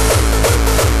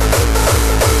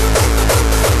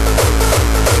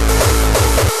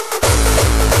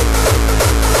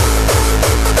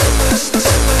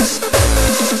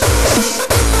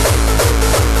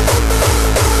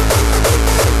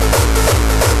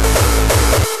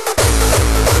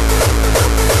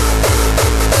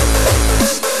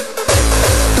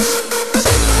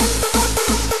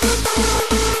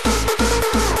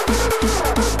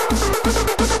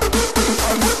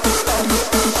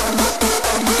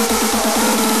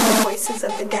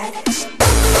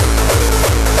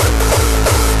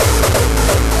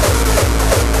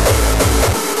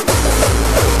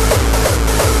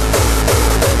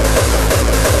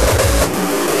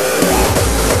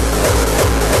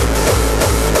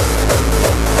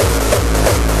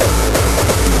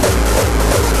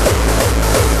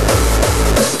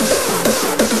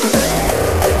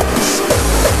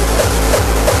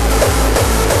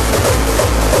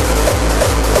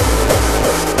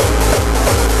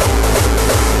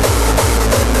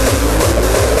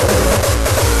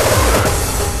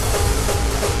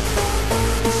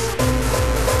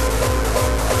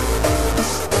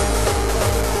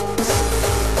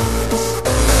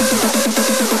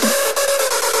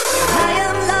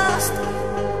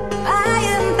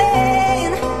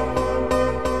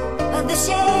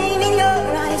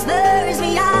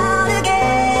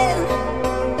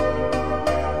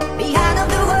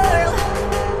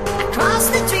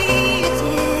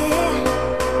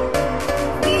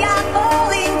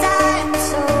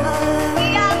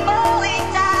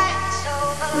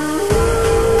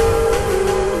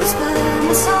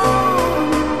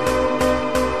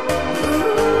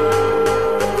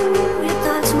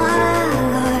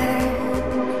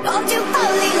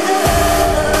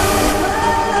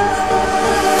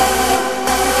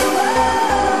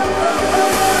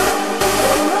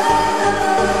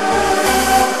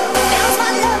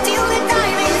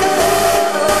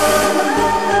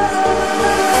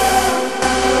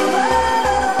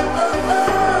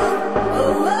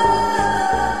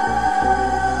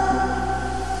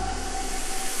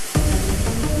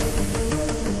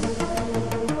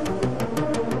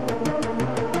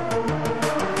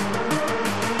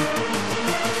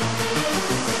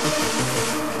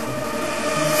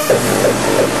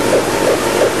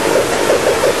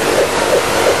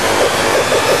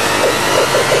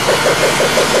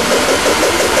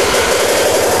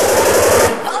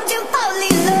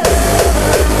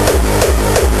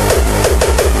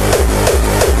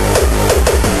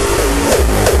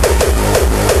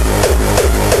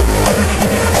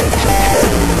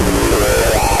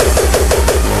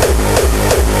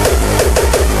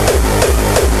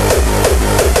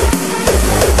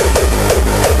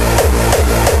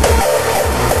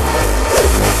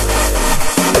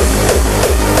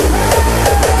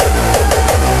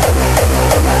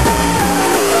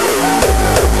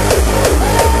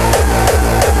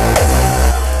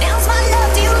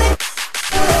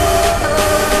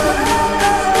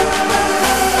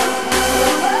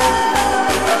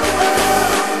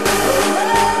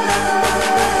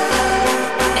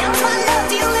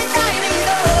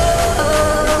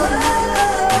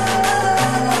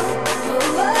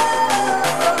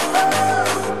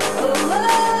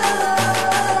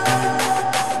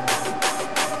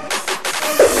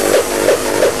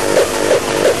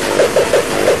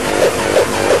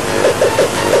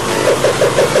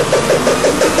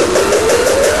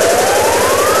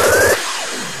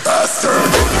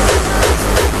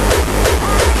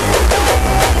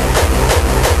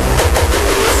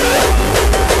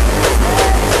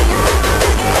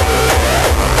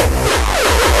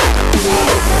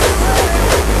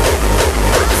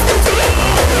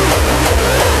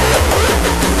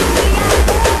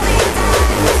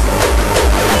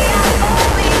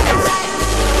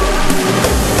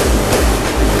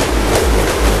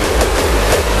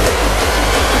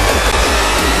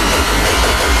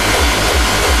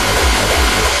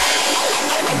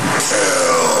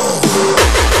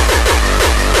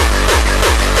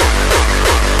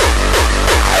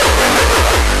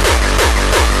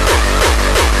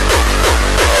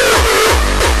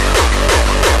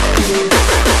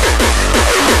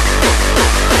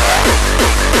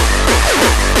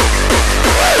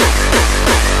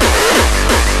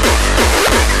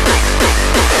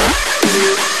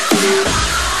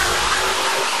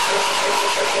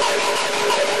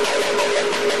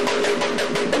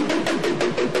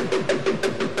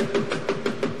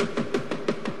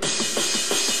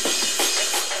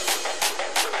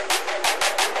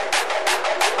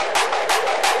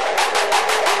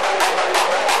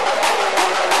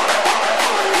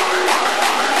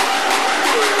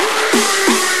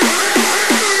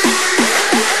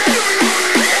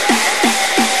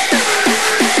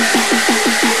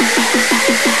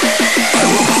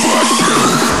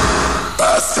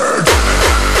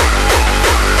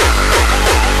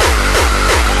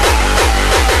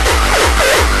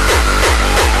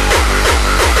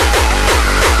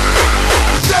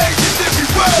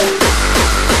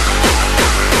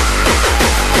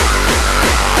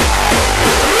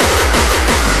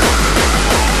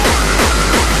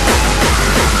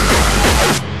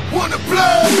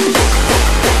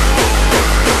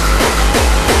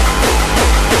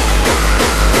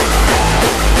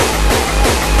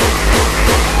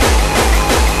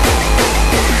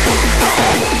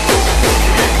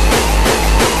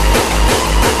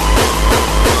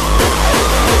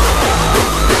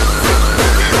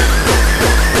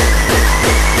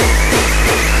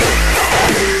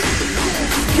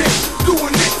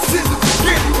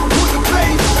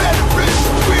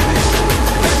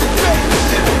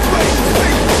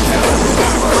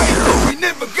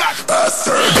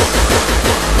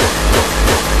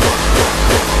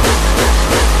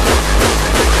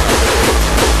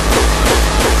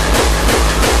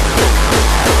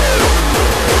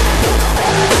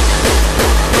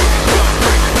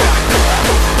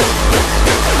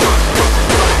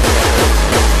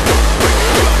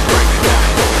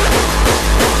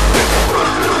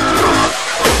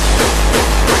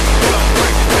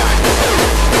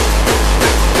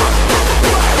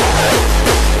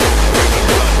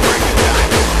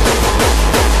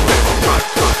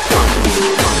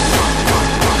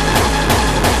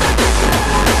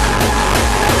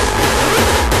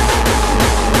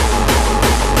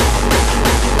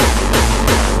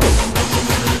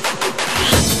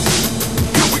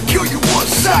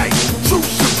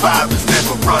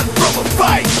 a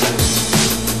fight.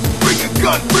 Bring a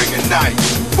gun, bring a knife.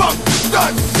 Fuck the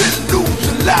stunts and lose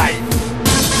your life.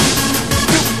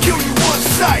 Till we kill you on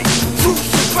sight. True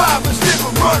survivors never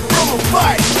run from a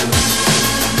fight.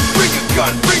 Bring a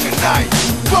gun, bring a knife.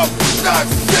 Fuck the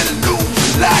stunts and lose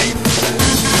your life.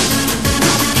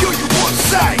 Till we kill you on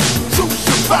sight. True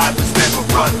survivors never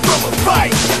run from a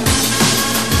fight.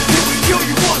 Till we kill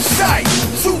you on sight.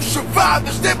 True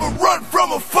survivors never run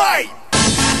from a fight.